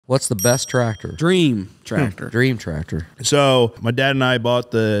What's the best tractor? Dream tractor. Dream tractor. So my dad and I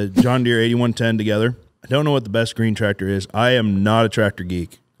bought the John Deere 8110 together. I don't know what the best green tractor is. I am not a tractor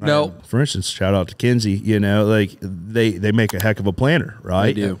geek. No. For instance, shout out to Kinsey. You know, like they make a heck of a planter,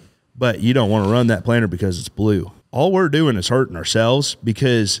 right? They do. But you don't want to run that planter because it's blue. All we're doing is hurting ourselves,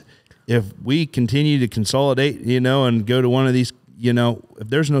 because if we continue to consolidate, you know, and go to one of these, you know, if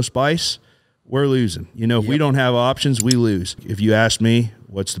there's no spice, we're losing. You know, if we don't have options, we lose. If you ask me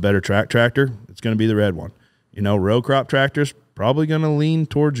what's the better tractor, it's going to be the red one. You know, row crop tractors probably going to lean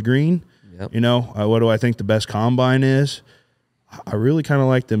towards green. Yep. You know, what do I think the best combine is? I really kind of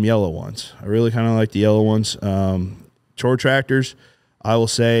like them yellow ones. I really kind of like the yellow ones. Chore tractors, I will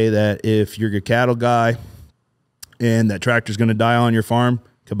say that if you're a cattle guy and that tractor's going to die on your farm,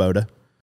 Kubota.